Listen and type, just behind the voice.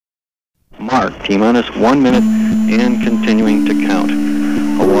mark. T-minus 1 minute and continuing to count.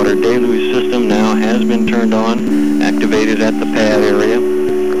 A water deluge system now has been turned on, activated at the pad area.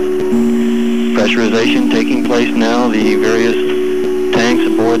 Pressurization taking place now. The various tanks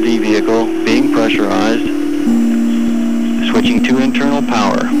aboard the vehicle being pressurized. Switching to internal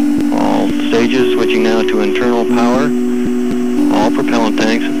power. All stages switching now to internal power. All propellant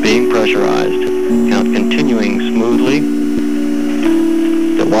tanks being pressurized. Count continuing smoothly.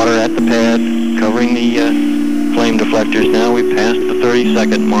 The water at the pad covering the flame deflectors. Now we passed the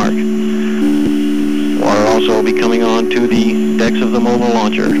 30-second mark. Water also will be coming on to the decks of the mobile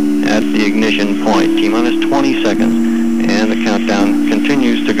launcher at the ignition point. T-minus 20 seconds, and the countdown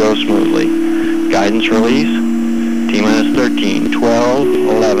continues to go smoothly. Guidance release. T-minus 13, 12,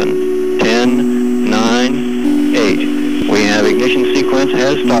 11, 10, 9, 8. We have ignition sequence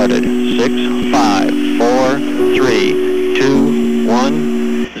has started. 6, 5, 4, 3, 2, 1,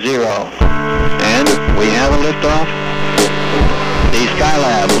 0. And we have a liftoff. The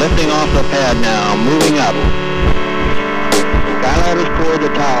Skylab lifting off the pad now, moving up. Skylab is toward the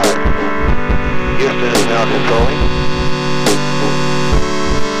tower. Houston is now controlling.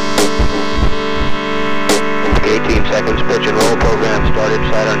 18 seconds, pitch and roll program started.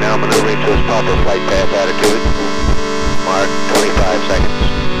 Saturn now maneuvering to its proper flight path attitude. Mark, 25 seconds.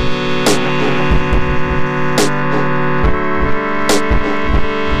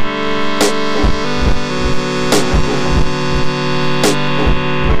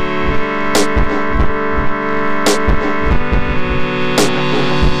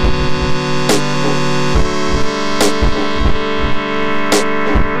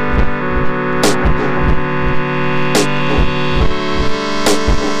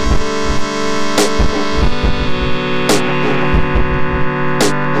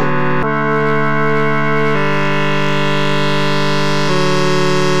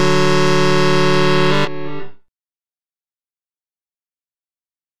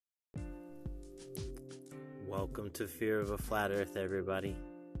 Welcome to Fear of a Flat Earth, everybody.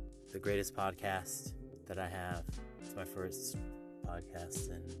 The greatest podcast that I have. It's my first podcast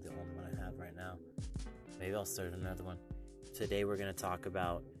and the only one I have right now. Maybe I'll start another one. Today we're going to talk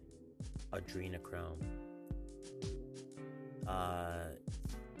about adrenochrome.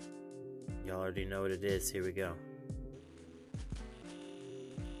 Y'all already know what it is. Here we go.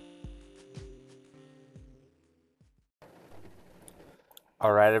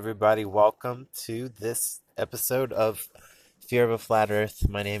 All right, everybody, welcome to this episode of Fear of a Flat Earth.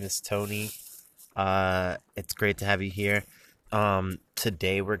 My name is Tony. It's great to have you here.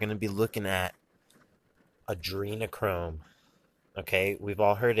 Today we're going to be looking at adrenochrome. Okay, we've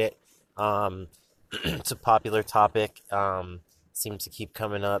all heard it. It's a popular topic. Seems to keep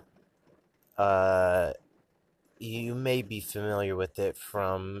coming up. You may be familiar with it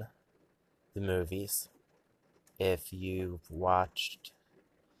from the movies. If you've watched...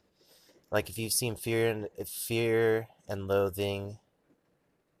 Like, if you've seen Fear and Loathing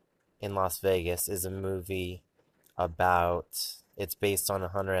in Las Vegas is a movie about... It's based on a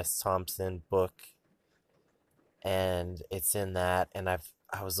Hunter S. Thompson book. And it's in that. And I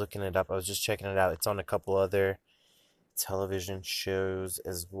was looking it up. I was just checking it out. It's on a couple other television shows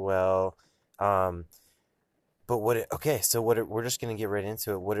as well. But we're just going to get right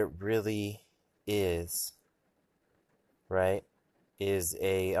into it. What it really is, right? Is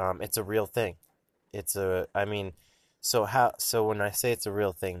it's a real thing. So when I say it's a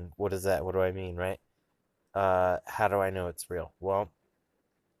real thing, what is that? What do I mean, right? How do I know it's real? Well,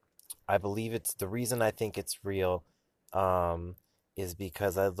 I believe the reason I think it's real, is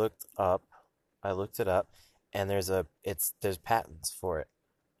because I looked it up, and there's patents for it.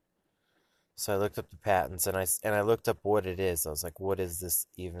 So I looked up the patents, and I looked up what it is. I was like, what is this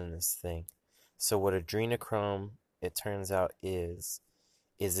thing? So what adrenochrome, it turns out, is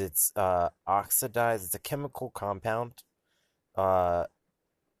it's oxidized. It's a chemical compound, and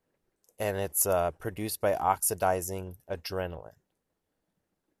it's produced by oxidizing adrenaline.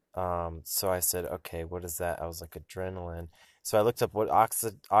 So I said, okay, what is that? I was like, adrenaline. So I looked up what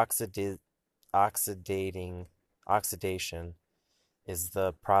oxidation is.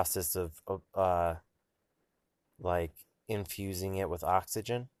 The process of like infusing it with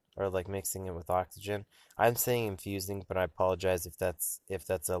oxygen, or like mixing it with oxygen. I'm saying infusing, but I apologize if that's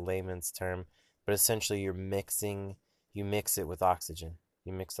a layman's term. But essentially, you mix it with oxygen.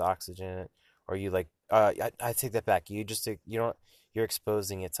 You mix the oxygen in it, or you I take that back. You're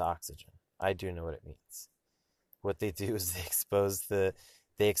exposing it to oxygen. I do know what it means. What they do is they expose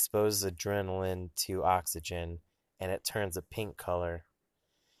adrenaline to oxygen, and it turns a pink color.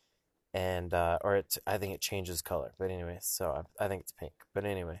 And I think it changes color. But anyway, so I think it's pink. But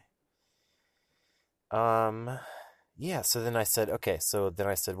anyway. Um, yeah, so then I said, okay, so then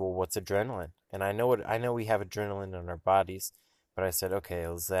I said, well, what's adrenaline? And I know we have adrenaline in our bodies, but I said, okay,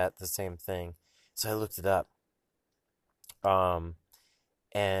 is that the same thing? So I looked it up. Um,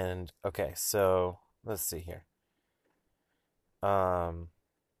 and okay, so let's see here. Um,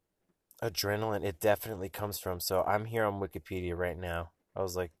 Adrenaline, it definitely comes from, so I'm here on Wikipedia right now. I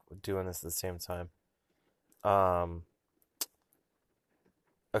was like doing this at the same time. Um,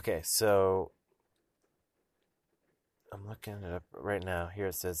 okay, so I'm looking it up right now. Here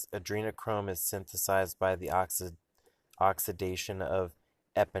it says adrenochrome is synthesized by the oxidation of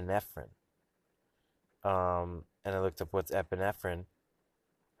epinephrine. And I looked up what's epinephrine,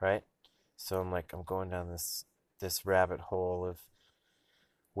 right? So I'm like, I'm going down this rabbit hole of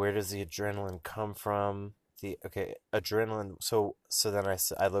where does the adrenaline come from? The okay, adrenaline. So then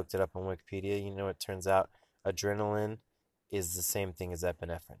I looked it up on Wikipedia. You know, it turns out adrenaline is the same thing as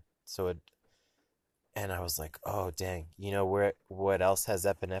epinephrine. And I was like, oh dang, you know where what else has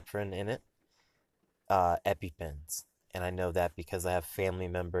epinephrine in it? EpiPens, and I know that because I have family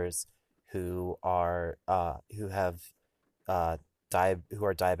members who have who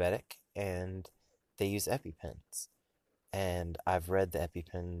are diabetic and they use EpiPens. And I've read the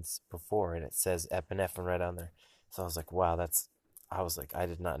EpiPens before, and it says epinephrine right on there. So I was like, wow, that's. I was like, I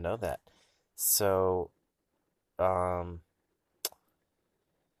did not know that. So, um,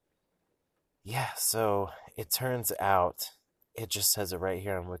 yeah. So it turns out, it just says it right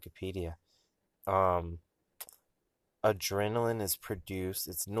here on Wikipedia. Um, Adrenaline is produced.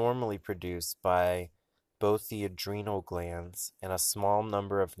 It's normally produced by both the adrenal glands and a small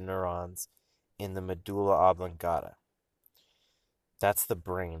number of neurons in the medulla oblongata. That's the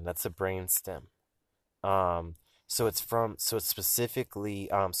brain. That's the brain stem. Um, so it's specifically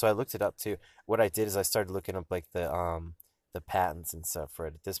so I looked it up too. What I did is I started looking up like the patents and stuff for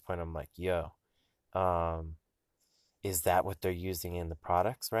it. At this point I'm like, yo, um, is that what they're using in the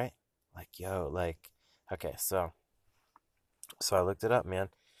products, right? Like, yo, like okay, so I looked it up, man.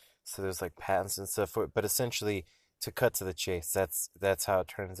 So there's like patents and stuff for it, but essentially to cut to the chase, that's how it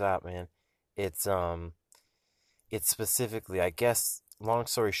turns out, man. It's it's specifically, I guess, long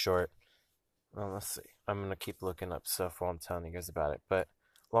story short, well, let's see. I'm gonna keep looking up stuff while I'm telling you guys about it. But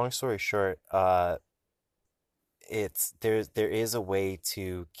long story short, there is a way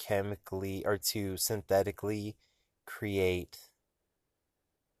to chemically or to synthetically create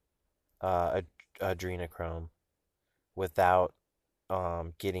adrenochrome without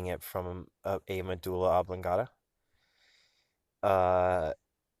getting it from a medulla oblongata. Uh,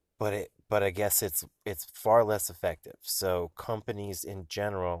 but I guess it's far less effective. So companies in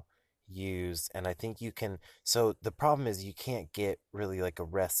general use, and I think you can. So the problem is you can't get really like a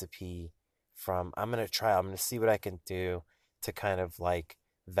recipe from. I'm gonna see what I can do to kind of like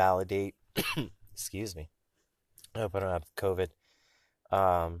validate. Excuse me. I hope I don't have COVID.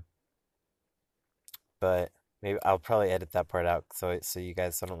 Um, but maybe I'll probably edit that part out so you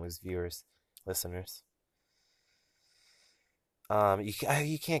guys don't lose viewers, listeners.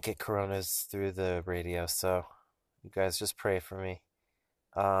 You can't get coronas through the radio, so you guys just pray for me.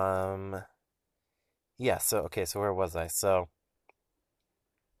 Um, yeah, so okay, so where was I? So,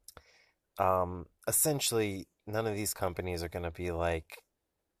 essentially, none of these companies are gonna be like,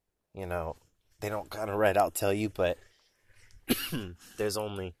 you know, they don't kind of right out tell you, but there's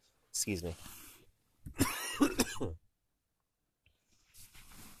only, excuse me,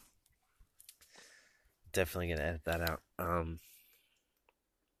 definitely gonna edit that out.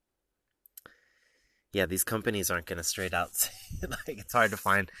 Yeah, these companies aren't gonna straight out say, like it's hard to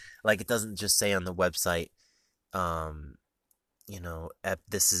find, like it doesn't just say on the website, um,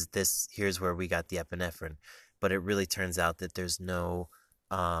 this here's where we got the epinephrine, but it really turns out that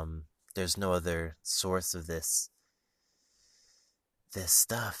um there's no other source of this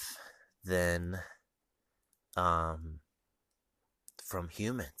stuff than um from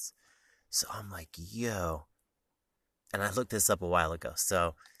humans. So I'm like, yo, and I looked this up a while ago.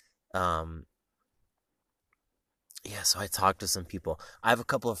 So um yeah, so I talked to some people. I have a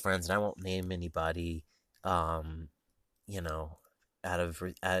couple of friends, and I won't name anybody. Um, you know, out of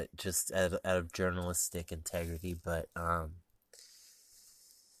journalistic integrity, but I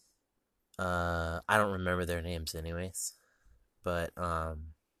don't remember their names anyways. But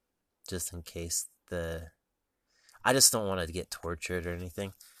just in case I just don't want to get tortured or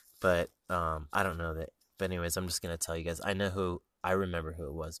anything. But I don't know that. But anyways, I'm just gonna tell you guys. I remember who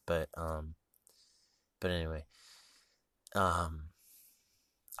it was, but anyway, um,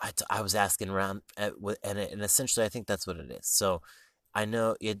 I was asking around and essentially I think that's what it is. So I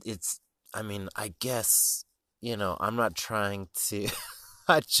know it's. I mean, I guess I'm not trying to.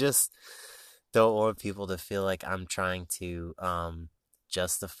 I just don't want people to feel like I'm trying to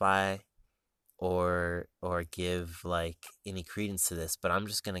justify or give like any credence to this, but I'm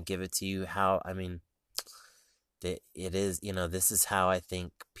just gonna give it to you how I mean it is, this is how I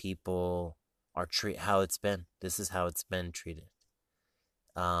think people are how it's been. This is how it's been treated.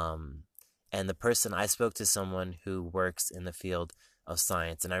 Um, and the person I spoke to someone who works in the field of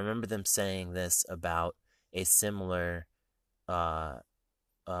science, and I remember them saying this about a similar uh,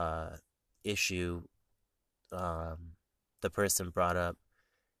 uh, issue. Um, the person brought up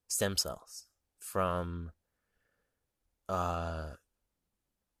stem cells from uh,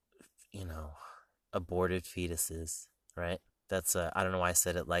 you know, aborted fetuses, right? That's I don't know why I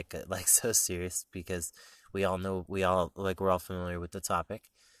said it like like so serious because we're all familiar with the topic.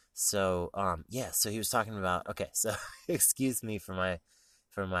 So yeah, so he was talking about okay, so excuse me for my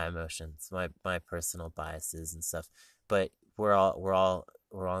emotions, my personal biases and stuff, but we're all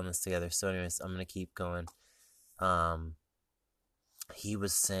in this together. So anyways, I'm gonna keep going. Um, he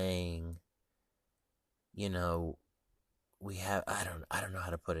was saying, you know, we have I don't know how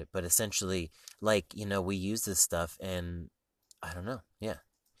to put it, but essentially like, we use this stuff and I don't know. Yeah.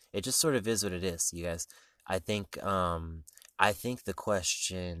 It just sort of is what it is, you guys. I think I think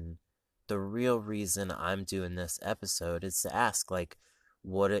the real reason I'm doing this episode is to ask like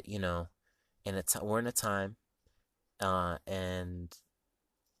what it, and we're in a time and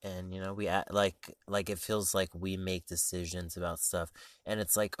we act like it feels like we make decisions about stuff, and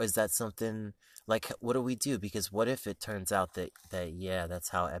it's like, is that something like what do we do? Because what if it turns out that yeah, that's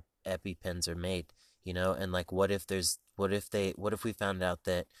how epipens are made, and like what if we found out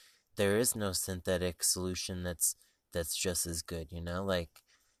that there is no synthetic solution that's just as good, like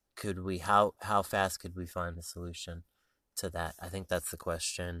could we how fast could we find a solution to that? I think that's the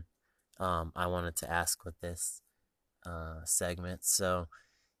question I wanted to ask with this segment. So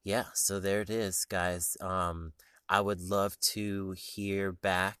yeah, so there it is, guys. I would love to hear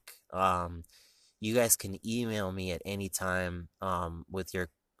back. You guys can email me at any time with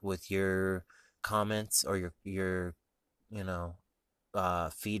your comments or your you know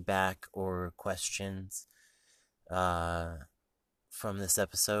feedback or questions uh from this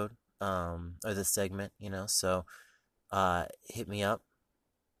episode or this segment. So hit me up,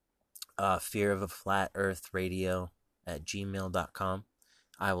 fear of a flat earth radio at gmail.com.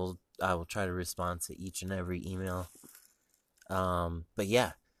 I will try to respond to each and every email. But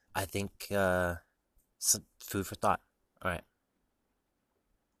yeah, I think some food for thought. All right,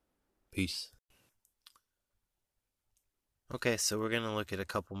 peace. Okay, so we're gonna look at a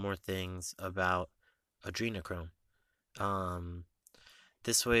couple more things about adrenochrome. Um,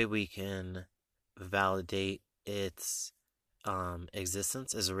 this way we can validate its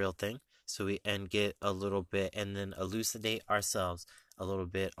existence as a real thing. So we and get a little bit and then elucidate ourselves a little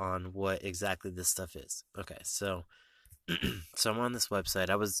bit on what exactly this stuff is. Okay, so so I'm on this website.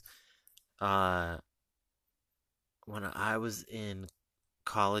 I was uh when I was in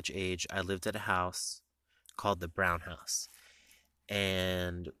college age, I lived at a house called the Brown House.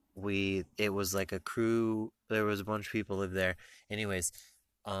 And it was like a crew, there was a bunch of people live there. Anyways,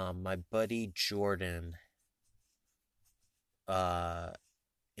 my buddy Jordan uh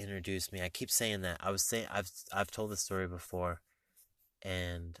introduced me. I keep saying that. I was saying I've told this story before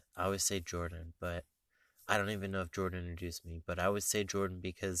and I always say Jordan, but I don't even know if Jordan introduced me, but I always say Jordan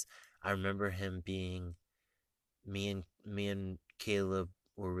because I remember him being me and Caleb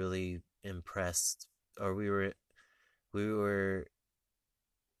were really impressed, or we were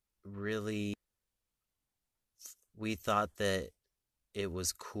really we thought that it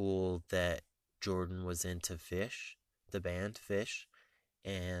was cool that Jordan was into Fish, the band Fish,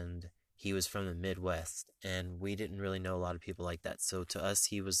 and he was from the Midwest, and we didn't really know a lot of people like that. So to us,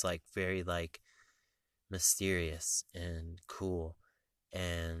 he was like very like mysterious and cool,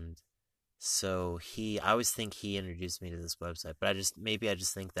 and so I always think he introduced me to this website, but I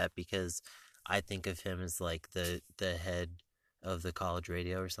just think that because I think of him as like the head of the college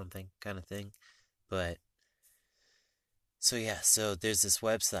radio or something kind of thing. But so yeah, so there's this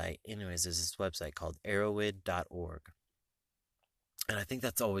website. Anyways, there's this website called arrowid.org. And I think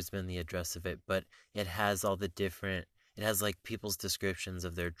that's always been the address of it, but it has all the different it has like people's descriptions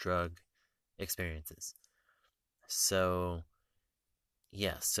of their drug experiences. So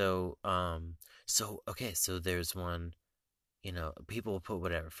yeah, so okay, so there's one, people will put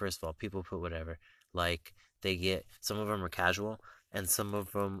whatever. First of all, people put whatever. Like they get some of them are casual and some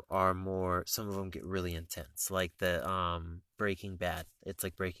of them get really intense. Like the Breaking Bad. It's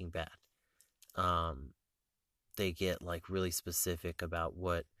like Breaking Bad. Um they get like really specific about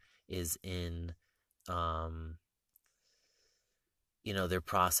what is in um their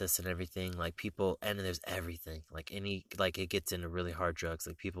process and everything. Like people, and there's everything. Like it gets into really hard drugs.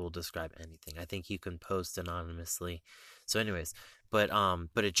 Like people will describe anything. I think you can post anonymously. So, anyways, but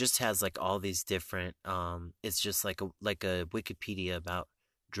it just has like all these different. It's just like a Wikipedia about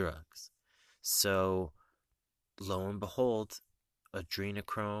drugs. So, lo and behold,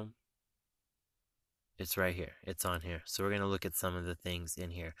 adrenochrome. It's right here. It's on here. So we're gonna look at some of the things in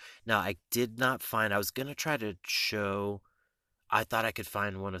here. Now, I did not find. I was gonna try to show. I thought I could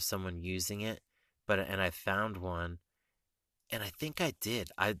find one of someone using it, and I found one, and I think I did.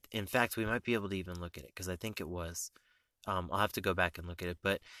 In fact, we might be able to even look at it because I think it was. I'll have to go back and look at it,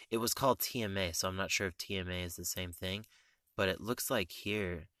 but it was called TMA, so I'm not sure if TMA is the same thing, but it looks like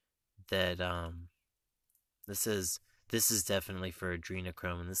here that this is definitely for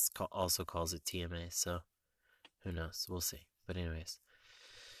adrenochrome, and also calls it TMA. So who knows? We'll see. But anyways,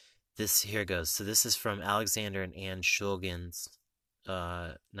 this here goes. So this is from Alexander and Ann Shulgin's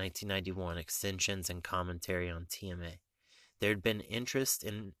 1991 Extensions and Commentary on TMA. There had been interest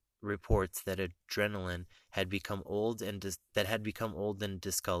in reports that adrenaline had become old and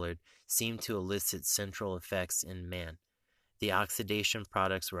discolored seemed to elicit central effects in man. The oxidation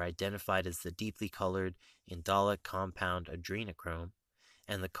products were identified as the deeply colored indolic compound adrenochrome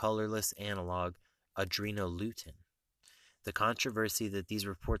and the colorless analog adrenolutin. The controversy that these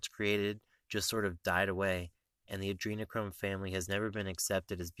reports created just sort of died away, and the adrenochrome family has never been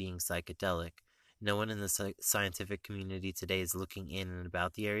accepted as being psychedelic. No one in the scientific community today is looking in and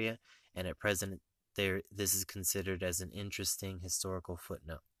about the area, and at present, this is considered as an interesting historical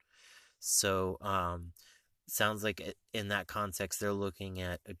footnote. So, sounds like in that context, they're looking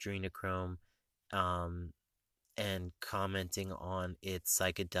at adrenochrome and commenting on its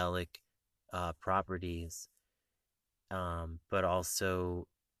psychedelic properties, but also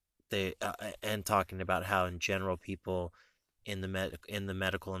and talking about how in general people in the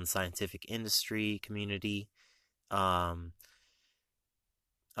medical and scientific industry community um,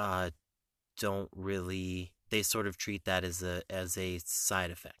 don't really, they sort of treat that as a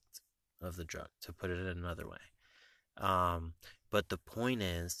side effect of the drug, to put it another way. But the point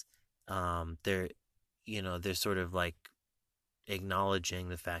is, they're sort of like acknowledging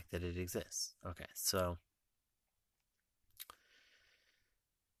the fact that it exists. Okay, so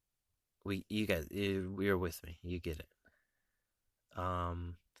you guys, you're with me. You get it.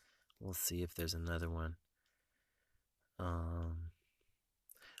 We'll see if there's another one.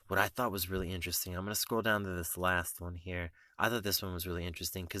 What I thought was really interesting, I'm going to scroll down to this last one here. I thought this one was really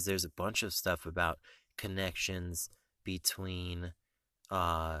interesting because there's a bunch of stuff about connections between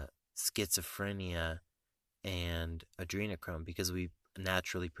schizophrenia and adrenochrome because we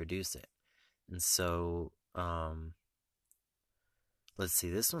naturally produce it. And so, let's see,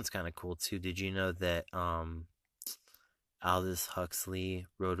 this one's kind of cool too. Did you know that Aldous Huxley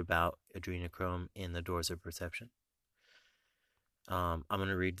wrote about adrenochrome in The Doors of Perception? I'm going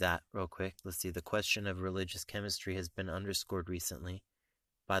to read that real quick. Let's see. The question of religious chemistry has been underscored recently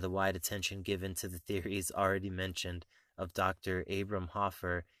by the wide attention given to the theories already mentioned of Dr. Abram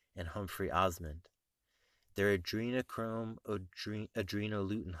Hoffer and Humphrey Osmond. Their adrenochrome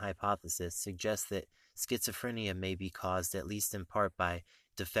adrenolutin hypothesis suggests that schizophrenia may be caused at least in part by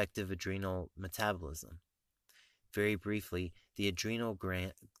defective adrenal metabolism. Very briefly, the adrenal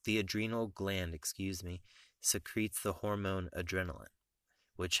gland, secretes the hormone adrenaline,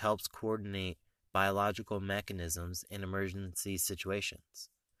 which helps coordinate biological mechanisms in emergency situations.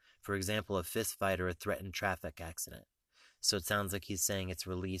 For example, a fist fight or a threatened traffic accident. So it sounds like he's saying it's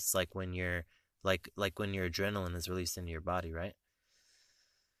released like when you're like when your adrenaline is released into your body, right?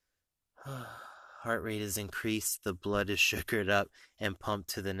 Heart rate is increased, the blood is sugared up and pumped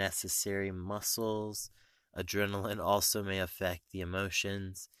to the necessary muscles. Adrenaline also may affect the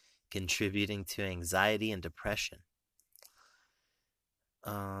emotions, contributing to anxiety and depression.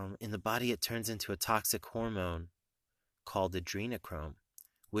 In the body, it turns into a toxic hormone called adrenochrome,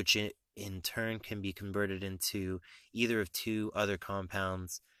 which in turn can be converted into either of two other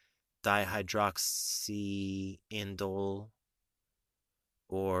compounds, dihydroxyindole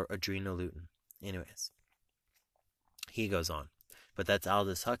or adrenolutin. Anyways, he goes on. But that's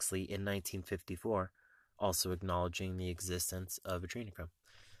Aldous Huxley in 1954, also acknowledging the existence of adrenochrome.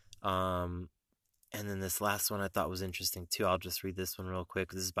 And then this last one I thought was interesting too. I'll just read this one real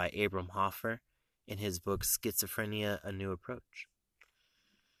quick. This is by Abram Hoffer in his book Schizophrenia, A New Approach.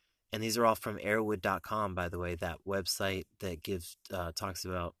 And these are all from airwood.com, by the way, that website that talks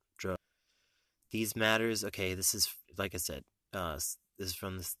about drugs. These matters, okay, this is, like I said, this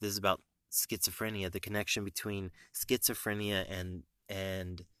is about schizophrenia, the connection between schizophrenia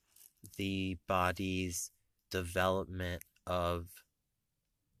and the body's development of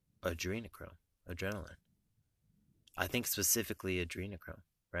adrenochrome, adrenaline. I think specifically adrenochrome,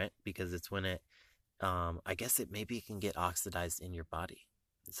 right? Because it's when it, I guess maybe it can get oxidized in your body.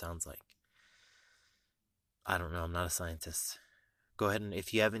 It sounds like. I don't know. I'm not a scientist. Go ahead and,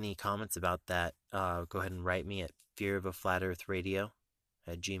 if you have any comments about that, go ahead and write me at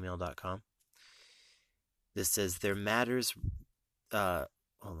fearofaflatearthradio@gmail.com. This says, there matters, hold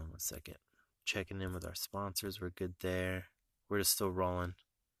on 1 second. Checking in with our sponsors. We're good there. We're just still rolling.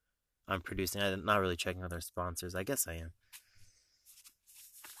 I'm producing. I'm not really checking with our sponsors. I guess I am.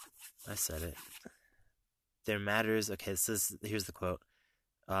 I said it. There matters. Okay, here's the quote.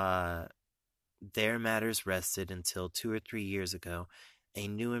 Their matters rested until 2 or 3 years ago. A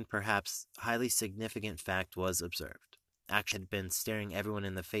new and perhaps highly significant fact was observed. Action had been staring everyone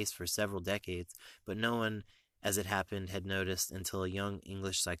in the face for several decades, but no one, as it happened, had noticed until a young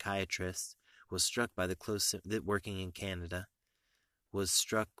English psychiatrist was struck by the close, working in Canada, at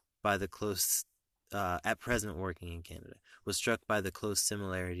present working in Canada, was struck by the close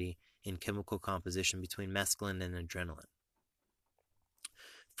similarity in chemical composition between mescaline and adrenaline.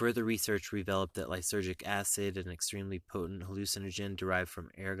 Further research revealed that lysergic acid, an extremely potent hallucinogen derived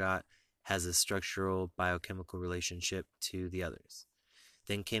from ergot, has a structural biochemical relationship to the others.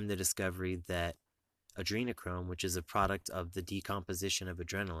 Then came the discovery that adrenochrome, which is a product of the decomposition of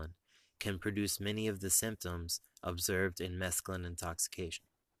adrenaline, can produce many of the symptoms observed in mescaline intoxication.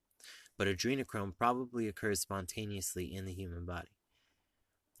 But adrenochrome probably occurs spontaneously in the human body.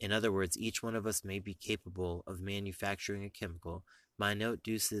 In other words, each one of us may be capable of manufacturing a chemical, minute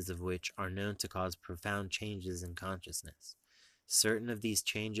doses of which are known to cause profound changes in consciousness. Certain of these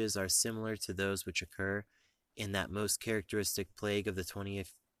changes are similar to those which occur in that most characteristic plague of the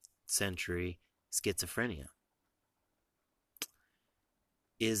 20th century, schizophrenia.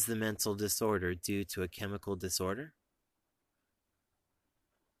 Is the mental disorder due to a chemical disorder?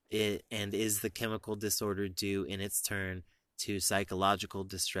 And is the chemical disorder due in its turn to psychological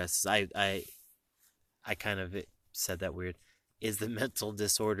distress? I kind of said that weird. Is the mental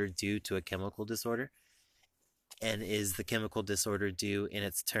disorder due to a chemical disorder? And is the chemical disorder due in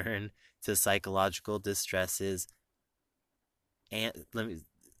its turn to psychological distresses? And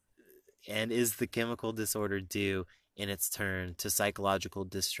is the chemical disorder due in its turn to psychological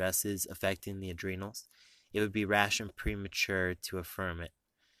distresses affecting the adrenals? It would be rash and premature to affirm it.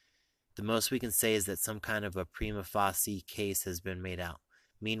 The most we can say is that some kind of a prima facie case has been made out.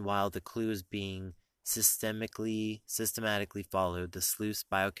 Meanwhile, the clues being systematically followed. The sleuths,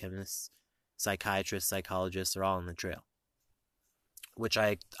 biochemists, psychiatrists, psychologists are all on the trail, which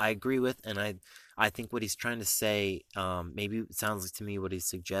I agree with, and I think what he's trying to say, maybe it sounds like to me what he's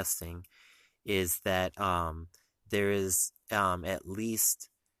suggesting is that there is at least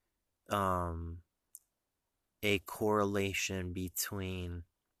a correlation between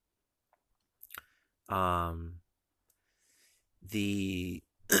the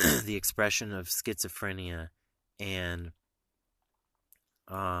the expression of schizophrenia and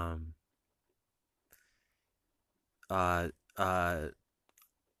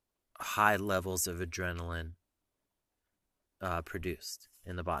high levels of adrenaline produced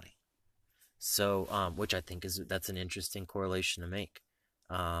in the body. So, which I think that's an interesting correlation to make.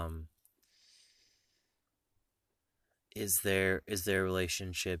 Is there a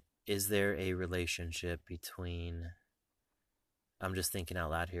relationship between, I'm just thinking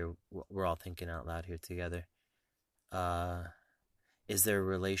out loud here, we're all thinking out loud here together. Is there a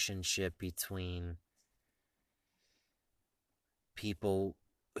relationship between people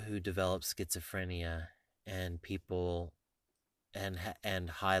who develop schizophrenia and people and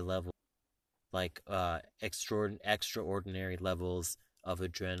high level, like extraordinary levels of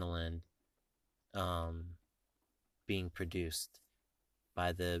adrenaline being produced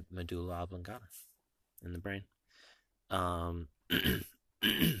by the medulla oblongata in the brain?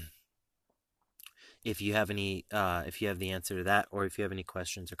 If you have the answer to that, or if you have any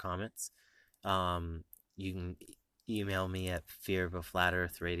questions or comments, you can email me at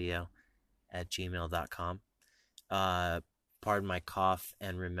fearofaflatearthradio@gmail.com. Pardon my cough,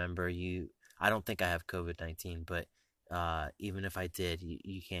 and remember, I don't think I have COVID-19, but even if I did,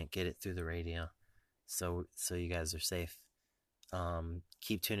 you can't get it through the radio, so you guys are safe.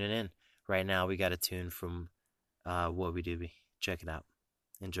 Keep tuning in. Right now, we got a tune from Wobby Doobie. Check it out.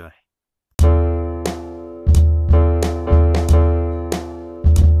 Enjoy.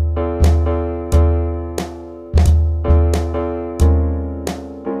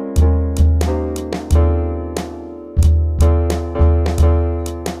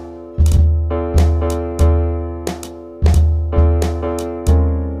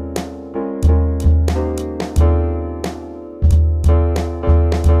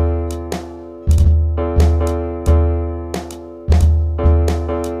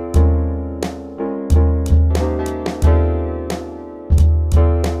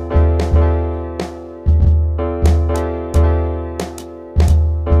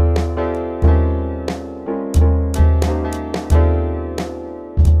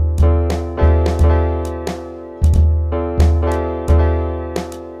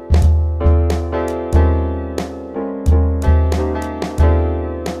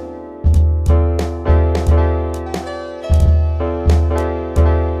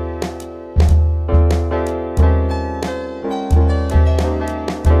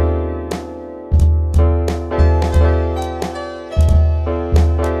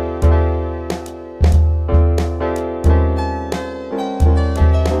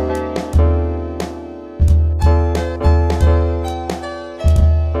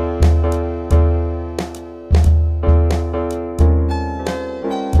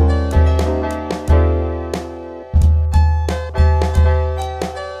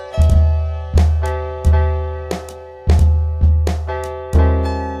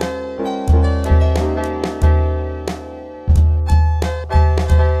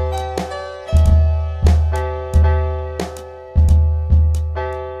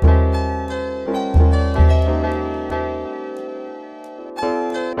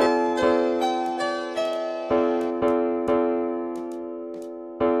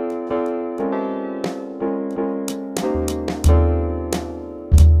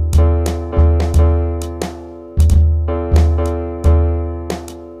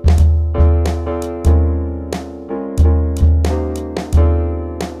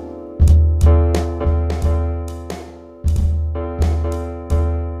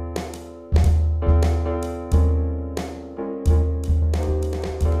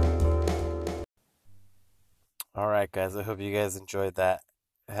 guys. I hope you guys enjoyed that.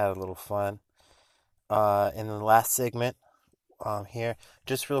 I had a little fun. In the last segment, here,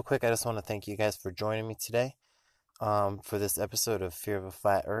 just real quick, I just want to thank you guys for joining me today, for this episode of Fear of a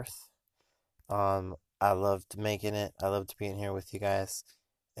Flat Earth. I loved making it. I loved being here with you guys,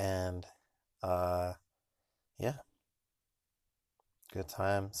 and uh, yeah, good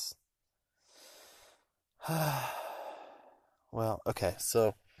times. Well, okay,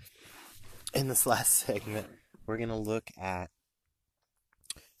 so in this last segment, we're gonna look at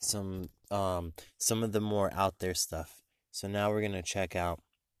some of the more out there stuff. So now we're gonna check out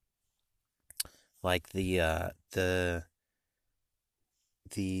like the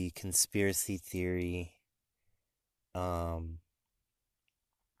conspiracy theory. Um,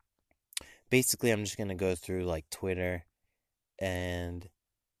 Basically, I'm just gonna go through like Twitter and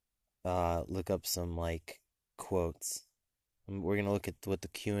look up some like quotes. We're gonna look at what the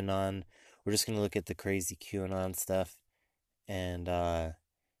QAnon. We're just gonna look at the crazy QAnon stuff and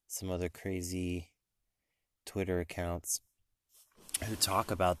some other crazy Twitter accounts who talk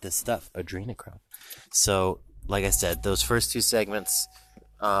about this stuff, adrenochrome. So, like I said, those first two segments,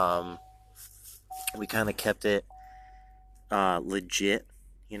 we kind of kept it legit,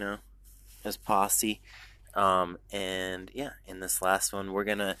 as posse. And yeah, in this last one, we're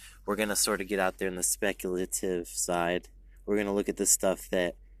gonna sort of get out there in the speculative side. We're gonna look at the stuff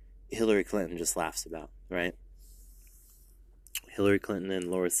that Hillary Clinton just laughs about, right? Hillary Clinton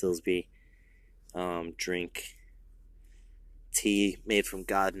and Laura Silsby drink tea made from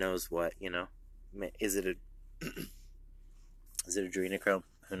God knows what, Is it adrenochrome?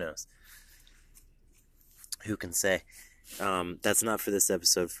 Who knows? Who can say? That's not for this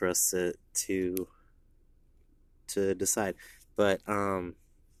episode for us to decide. But I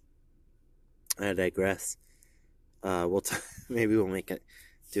digress. Maybe we'll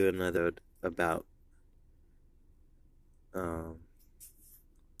do another about.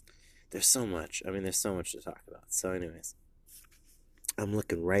 There's so much. There's so much to talk about. So, anyways, I'm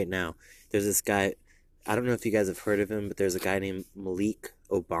looking right now. There's this guy. I don't know if you guys have heard of him, but there's a guy named Malik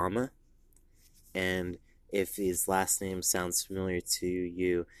Obama, and if his last name sounds familiar to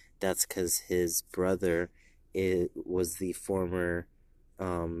you, that's because his brother was the former.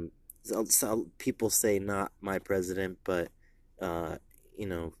 So people say not my president, but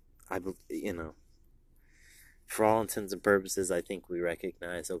for all intents and purposes, I think we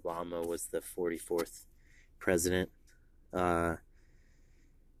recognize Obama was the 44th president.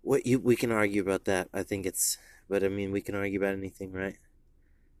 We can argue about that. I think but we can argue about anything, right?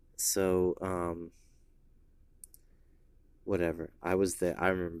 So, whatever. I was there. I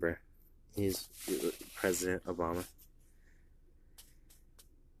remember. He's President Obama.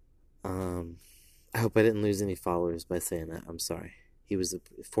 I hope I didn't lose any followers by saying that. I'm sorry. He was a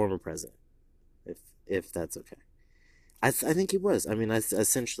former president. If that's okay. I think he was.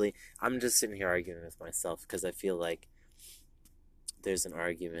 Essentially, I'm just sitting here arguing with myself because I feel like there's an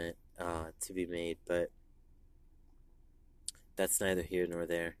argument to be made, but that's neither here nor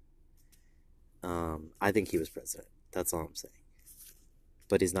there. I think he was president. That's all I'm saying.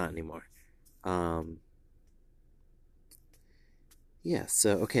 But he's not anymore. Yeah,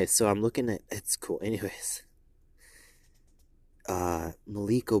 so I'm looking at, it's cool. Anyways,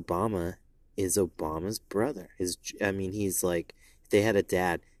 Malik Obama is Obama's brother. He's like, they had a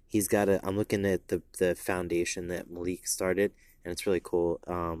dad. I'm looking at the foundation that Malik started, and it's really cool.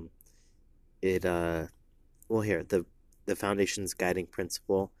 The foundation's guiding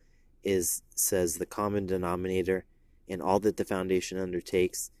principle says the common denominator in all that the foundation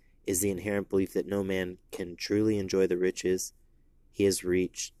undertakes is the inherent belief that no man can truly enjoy the riches he has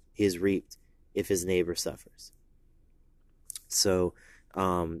reaped if his neighbor suffers. So,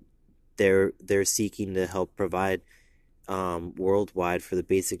 they're seeking to help provide worldwide for the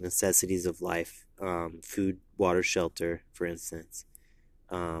basic necessities of life, food, water, shelter, for instance,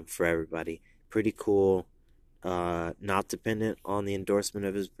 for everybody. Pretty cool. Not dependent on the endorsement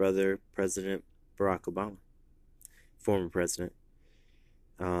of his brother, President Barack Obama, former president.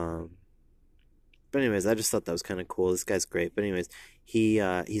 But anyways, I just thought that was kind of cool. This guy's great. But anyways,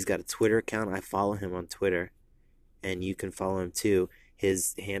 he's got a Twitter account. I follow him on Twitter, and you can follow him too.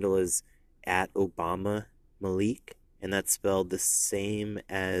 His handle is @Obama Malik, and that's spelled the same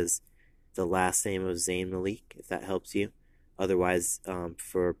as the last name of Zayn Malik, if that helps you. Otherwise,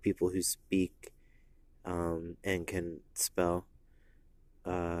 for people who speak and can spell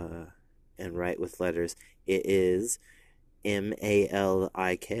and write with letters, it is Malik.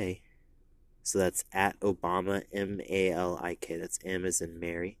 So that's @Obama Malik. That's M as in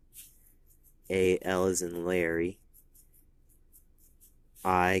Mary, A-L as in Larry,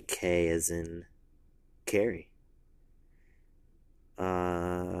 I-K as in Carrie.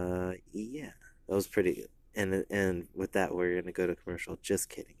 Yeah, that was pretty good. And with that, we're gonna go to commercial. Just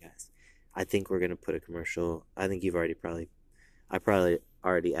kidding, guys. I think we're gonna put a commercial. I think you've already I probably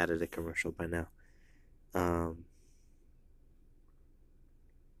already added a commercial by now. Um,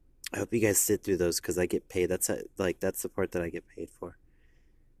 I hope you guys sit through those because I get paid. That's the part that I get paid for.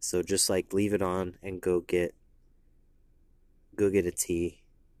 So just like leave it on and go get a tea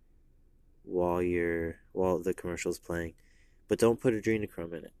while the commercial's playing, but don't put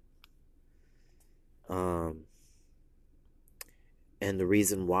adrenochrome in it. Um, and the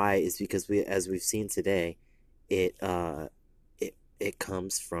reason why is because as we've seen today, it it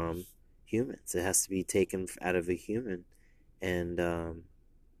comes from humans. It has to be taken out of a human, and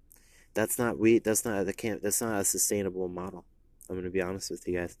that's not a sustainable model. I'm gonna be honest with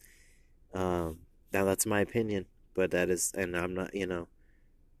you guys. Now that's my opinion, but that is, and I'm not,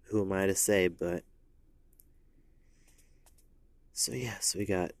 who am I to say? But so yeah, so we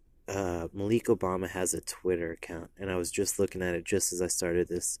got Malik Obama has a Twitter account, and I was just looking at it just as I started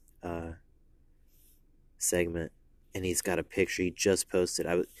this segment, and he's got a picture he just posted.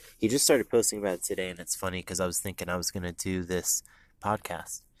 He just started posting about it today, and it's funny because I was thinking I was gonna do this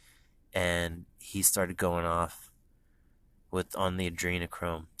podcast, and he started going off on the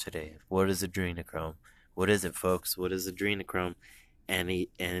adrenochrome today. What is adrenochrome? What is it, folks? What is adrenochrome?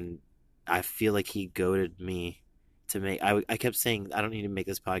 And I feel like he goaded me to make. I kept saying I don't need to make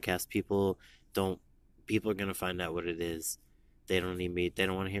this podcast. People are gonna find out what it is. They don't need me. They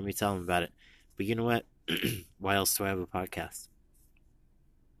don't want to hear me tell them about it. But you know what? Why else do I have a podcast?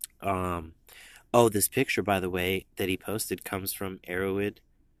 Oh, this picture, by the way, that he posted comes from Arrowhead,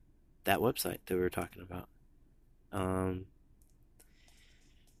 that website that we were talking about.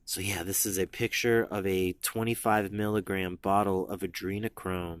 So yeah, this is a picture of a 25 milligram bottle of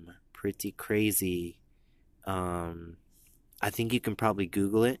adrenochrome. Pretty crazy. I think you can probably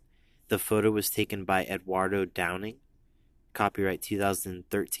Google it. The photo was taken by Eduardo Downing. Copyright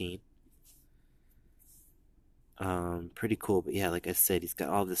 2013. Pretty cool, but yeah, like I said, he's got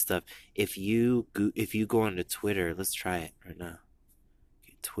all this stuff. If you go onto Twitter, let's try it right now.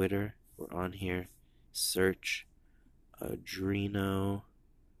 Okay, Twitter, we're on here. Search adrenochrome.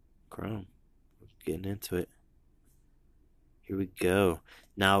 Getting into it. Here we go.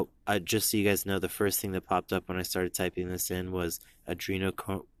 Now, just so you guys know, the first thing that popped up when I started typing this in was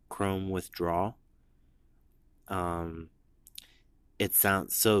adrenochrome withdrawal. It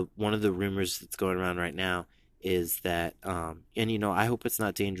sounds so. One of the rumors that's going around right now is that, and I hope it's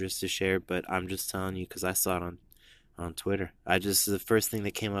not dangerous to share, but I'm just telling you because I saw it on Twitter. The first thing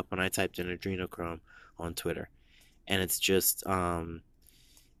that came up when I typed in adrenochrome on Twitter, and it's just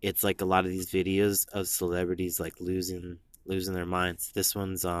it's like a lot of these videos of celebrities like losing their minds. This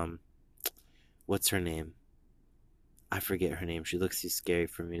one's what's her name? I forget her name. She looks too scary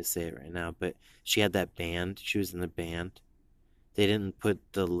for me to say it right now, but she had that band. She was in the band. They didn't put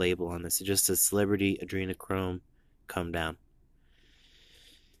the label on this. It just says celebrity adrenochrome come down.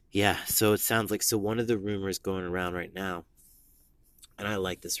 Yeah, so it sounds like, so one of the rumors going around right now, and I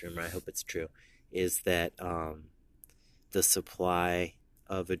like this rumor, I hope it's true, is that the supply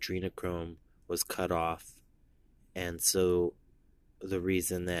of adrenochrome was cut off, and so the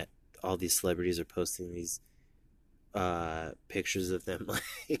reason that all these celebrities are posting these pictures of them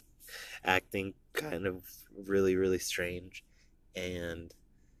like acting kind of really, really strange and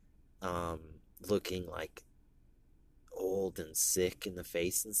looking like old and sick in the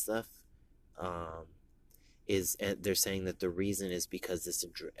face and stuff, and they're saying that the reason is because this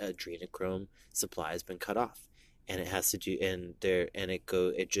adrenochrome supply has been cut off, and it has to do,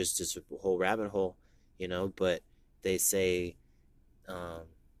 it just is a whole rabbit hole, but they say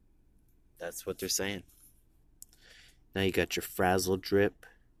that's what they're saying. Now you got your frazzle drip.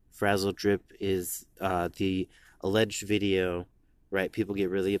 Frazzle drip is the alleged video, right? People get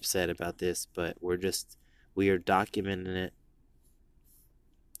really upset about this, but we are documenting it,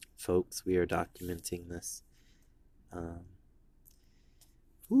 folks. We are documenting this.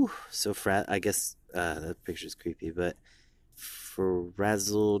 So I guess that picture's creepy, but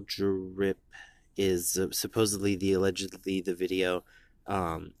frazzle drip is supposedly allegedly the video,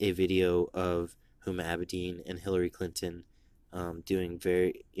 a video of Huma Abedin and Hillary Clinton doing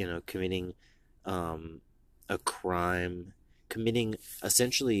committing a crime, committing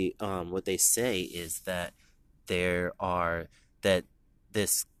essentially what they say is that that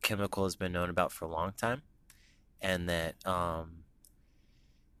this chemical has been known about for a long time, and that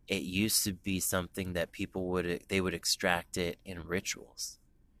it used to be something that people would extract it in rituals,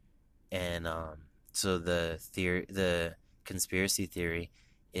 and so the conspiracy theory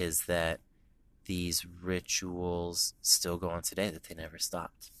is that these rituals still go on today, that they never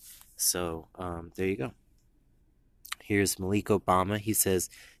stopped. So there you go. Here's Malik Obama. He says,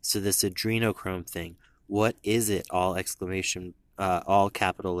 so this adrenochrome thing, what is it? All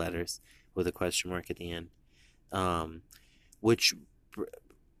capital letters with a question mark at the end. Which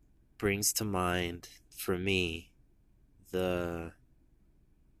brings to mind for me the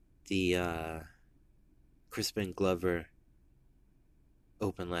Crispin Glover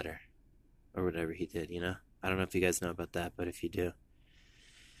open letter or whatever he did, I don't know if you guys know about that, but if you do,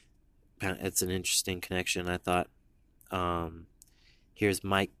 it's an interesting connection, I thought. Here's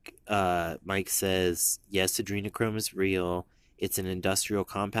Mike. Mike says, yes, adrenochrome is real. It's an industrial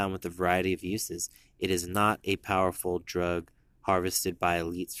compound with a variety of uses. It is not a powerful drug harvested by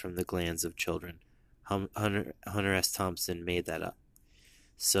elites from the glands of children. Hunter S. Thompson made that up.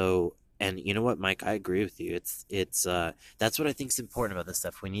 So, and you know what, Mike, I agree with you. It's that's what I think is important about this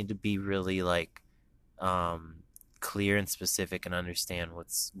stuff. We need to be really clear and specific and understand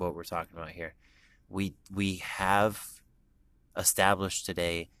what we're talking about here. We have established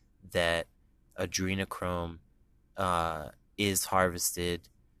today that adrenochrome is harvested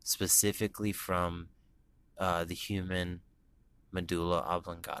specifically from the human medulla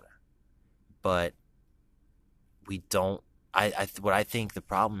oblongata, but we don't. What I think the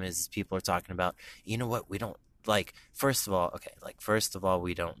problem is people are talking about. You know what? We don't First of all,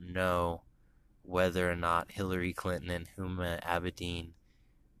 we don't know whether or not Hillary Clinton and Huma Abedin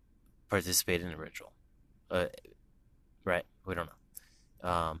participated in the ritual. Right? We don't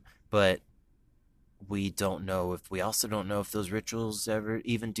know. But we also don't know if those rituals ever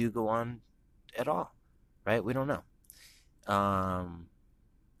even do go on at all. Right? We don't know.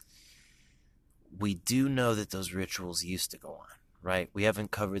 We do know that those rituals used to go on, right? We haven't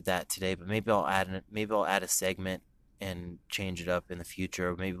covered that today, but maybe I'll add a segment and change it up in the future,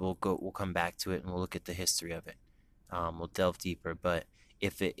 or maybe we'll come back to it and we'll look at the history of it. We'll delve deeper. But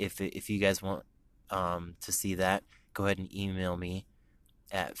if you guys want to see that, go ahead and email me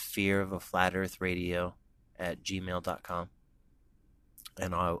at fearofaflatearthradio@gmail.com,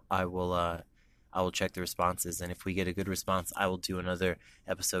 and I will check the responses, and if we get a good response, I will do another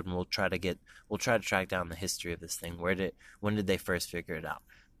episode, and we'll try to track down the history of this thing. When did they first figure it out?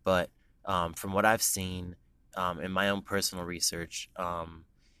 But from what I've seen in my own personal research,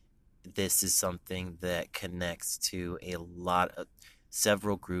 this is something that connects to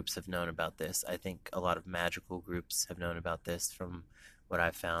several groups have known about this. I think a lot of magical groups have known about this from what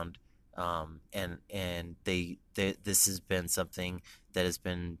I've found. And this has been something that has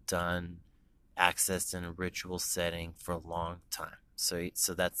been done, accessed in a ritual setting for a long time. So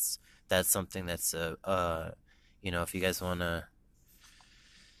that's something that's if you guys wanna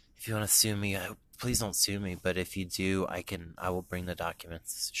sue me, please don't sue me. But if you do, I will bring the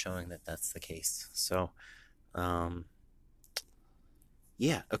documents showing that that's the case. So,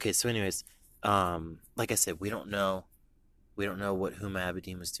 yeah. Okay. So, anyways, like I said, we don't know what Huma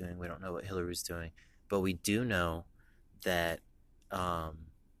Abedin was doing. We don't know what Hillary was doing, but we do know that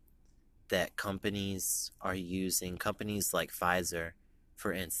that companies like Pfizer,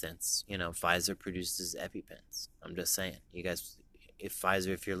 for instance. Pfizer produces EpiPens. I'm just saying, you guys, if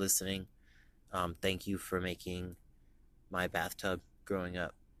you're listening, thank you for making my bathtub growing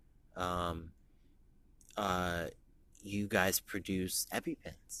up. You guys produce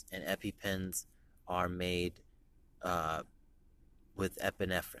EpiPens, and EpiPens are made with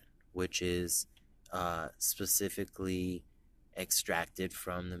epinephrine, which is specifically extracted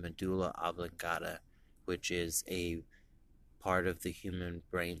from the medulla oblongata, which is a part of the human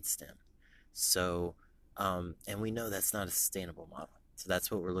brainstem. So, and we know that's not a sustainable model. So that's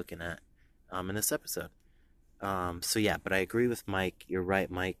what we're looking at in this episode. So yeah, but I agree with Mike. You're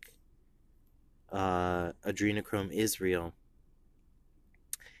right, Mike. Adrenochrome is real,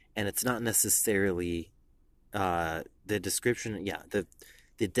 and it's not necessarily the description. Yeah, the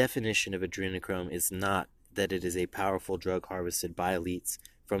definition of adrenochrome is not that it is a powerful drug harvested by elites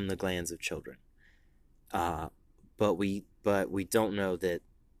from the glands of children. But we don't know that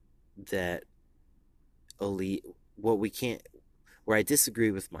elite. What we can't. Where I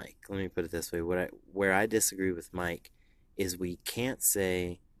disagree with Mike. Let me put it this way. Where I disagree with Mike is we can't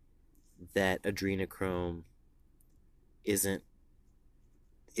say that adrenochrome isn't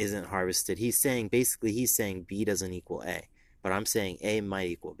harvested. He's saying B doesn't equal A, but I'm saying A might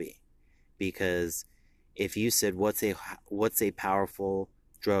equal B, because if you said what's a powerful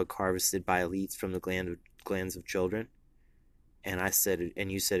drug harvested by elites from the glands of children, and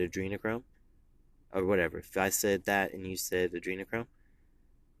you said adrenochrome, or whatever, if I said that and you said adrenochrome,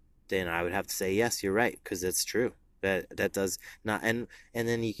 then I would have to say yes, you're right, because that's true. That does not, and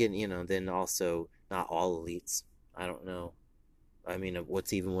then you can, then also not all elites. I don't know. I mean,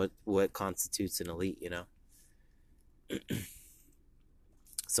 what constitutes an elite?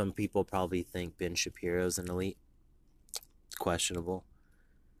 Some people probably think Ben Shapiro's an elite. It's questionable.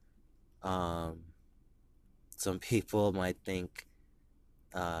 Um, some people might think,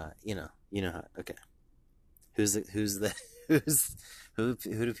 okay, who's the who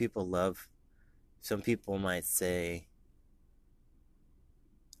do people love? Some people might say,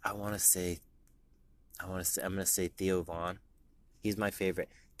 I want to say, I'm gonna say Theo Vaughn. He's my favorite.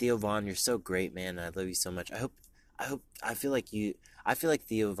 Theo Vaughn, you're so great, man. I love you so much. I feel like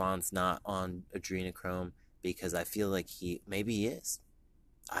Theo Vaughn's not on adrenochrome because I feel like maybe he is.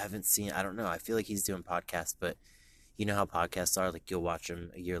 I don't know. I feel like he's doing podcasts, but you know how podcasts are. Like, you'll watch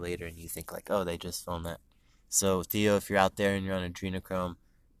them a year later and you think like, oh, they just filmed that. So Theo, if you're out there and you're on adrenochrome,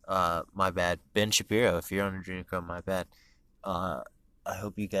 my bad. Ben Shapiro, if you're on adrenochrome, my bad. Uh, I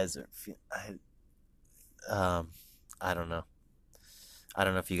hope you guys are. Um, I don't know. I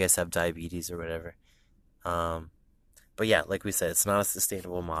don't know if you guys have diabetes or whatever. Um, but yeah, like we said, it's not a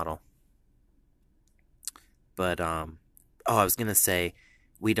sustainable model. But oh, I was gonna say,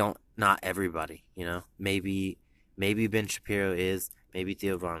 not everybody, maybe Ben Shapiro is, maybe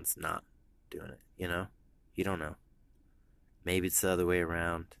Theo Vaughn's not doing it. You don't know. Maybe it's the other way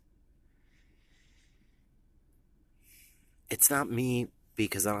around. It's not me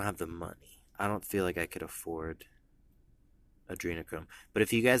because I don't have the money. I don't feel like I could afford adrenochrome. But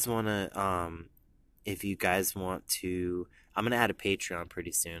if you guys want to, I'm gonna add a Patreon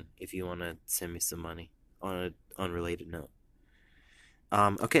pretty soon. If you want to send me some money on an unrelated note.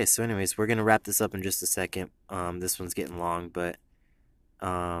 Okay, so anyways, we're gonna wrap this up in just a second. This one's getting long, but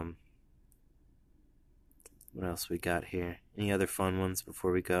um, what else we got here? Any other fun ones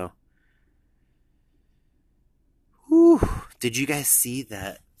before we go? Whew. Did you guys see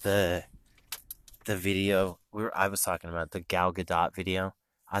that the video I was talking about, the Gal Gadot video?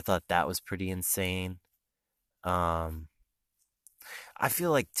 I thought that was pretty insane. Um, I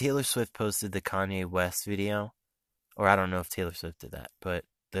feel like Taylor Swift posted the Kanye West video, or I don't know if Taylor Swift did that, but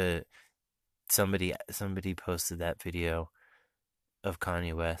the somebody posted that video of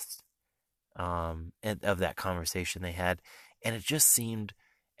Kanye West, and of that conversation they had, and it just seemed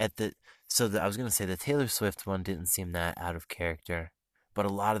at the I was gonna say the Taylor Swift one didn't seem that out of character, but a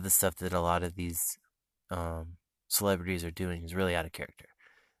lot of the stuff that a lot of these celebrities are doing is really out of character.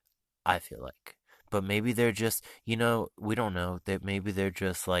 I feel like, but maybe they're just, we don't know, that maybe they're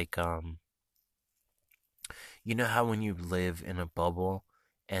just like, how when you live in a bubble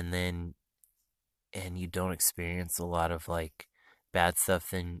and then and you don't experience a lot of like bad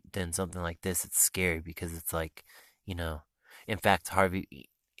stuff, then something like this, it's scary because it's like, you know in fact, Harvey,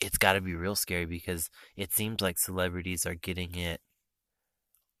 it's got to be real scary because it seems like celebrities are getting it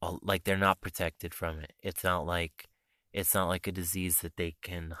like they're not protected from it. It's not like a disease that they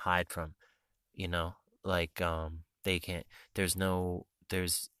can hide from, you know like, they can't, there's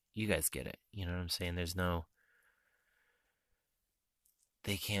you guys get it, you know what I'm saying? There's no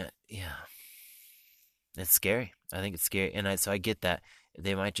they can't, yeah. It's scary. I think it's scary, and I get that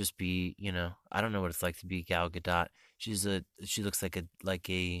they might just be, I don't know what it's like to be Gal Gadot. She looks like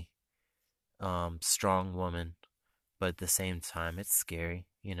a strong woman, but at the same time, it's scary.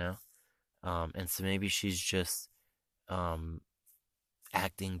 And so maybe she's just um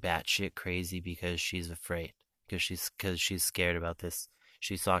acting batshit crazy because she's afraid, because she's scared about this.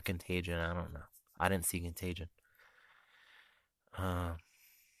 She saw Contagion. I don't know. I didn't see Contagion. Uh,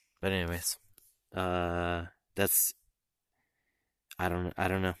 but anyways, uh, that's I don't know. I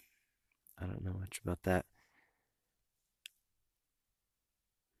don't know much about that.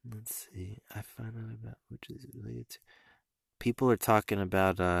 Let's see. I find out about which is it related to. People are talking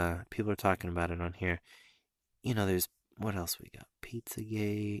about it on here. There's what else we got?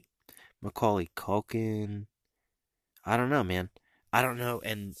 Pizzagate, Macaulay Culkin. I don't know, man. I don't know,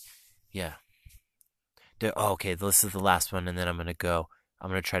 and yeah. Okay, this is the last one, and then I'm gonna go. I'm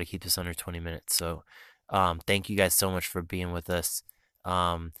gonna try to keep this under 20 minutes. So, thank you guys so much for being with us.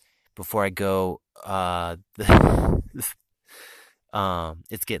 Um, Before I go,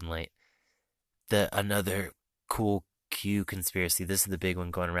 it's getting late. Another cool Q conspiracy. This is the big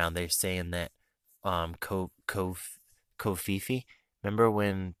one going around. They're saying that Kofifi. Remember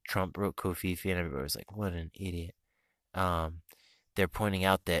when Trump wrote Kofifi and everybody was like, "What an idiot." Um, they're pointing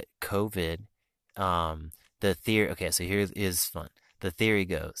out that COVID, the theory. Okay, so here is fun. The theory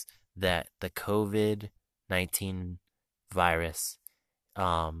goes that the COVID-19 virus,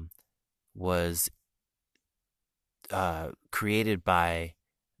 was created by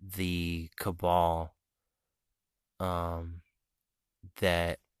the cabal,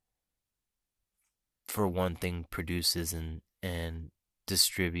 that, for one thing, produces and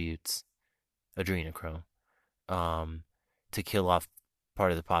distributes adrenochrome to kill off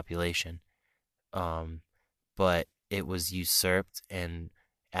part of the population. But it was usurped and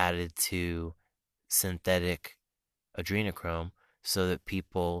added to synthetic adrenochrome so that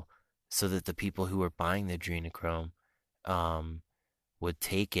the people who were buying the adrenochrome would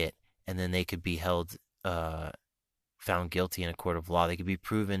take it, and then they could be held found guilty in a court of law. They could be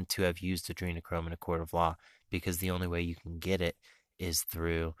proven to have used adrenochrome in a court of law, because the only way you can get it is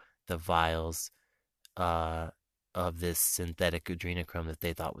through the vials of this synthetic adrenochrome that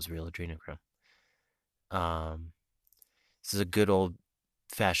they thought was real adrenochrome. This is a good old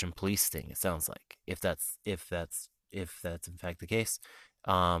fashioned police sting, it sounds like, if that's in fact the case.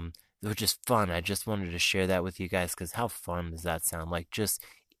 Which is fun. I just wanted to share that with you guys, because how fun does that sound? Like, just,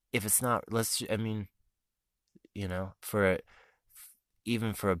 if it's not,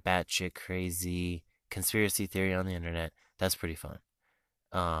 even for a batshit crazy conspiracy theory on the internet, that's pretty fun.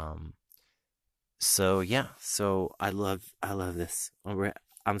 So yeah, so I love this.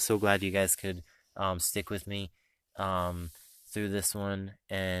 I'm so glad you guys could stick with me through this one,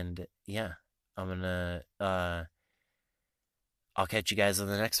 and yeah, I'll catch you guys on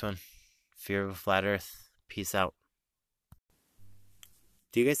the next one. Fear of a Flat Earth. Peace out.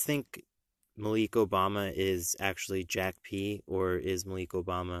 Do you guys think Malik Obama is actually Jack P, or is Malik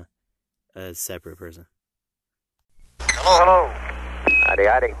Obama a separate person? Hello. Howdy,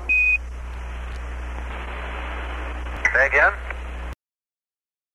 howdy. Say again?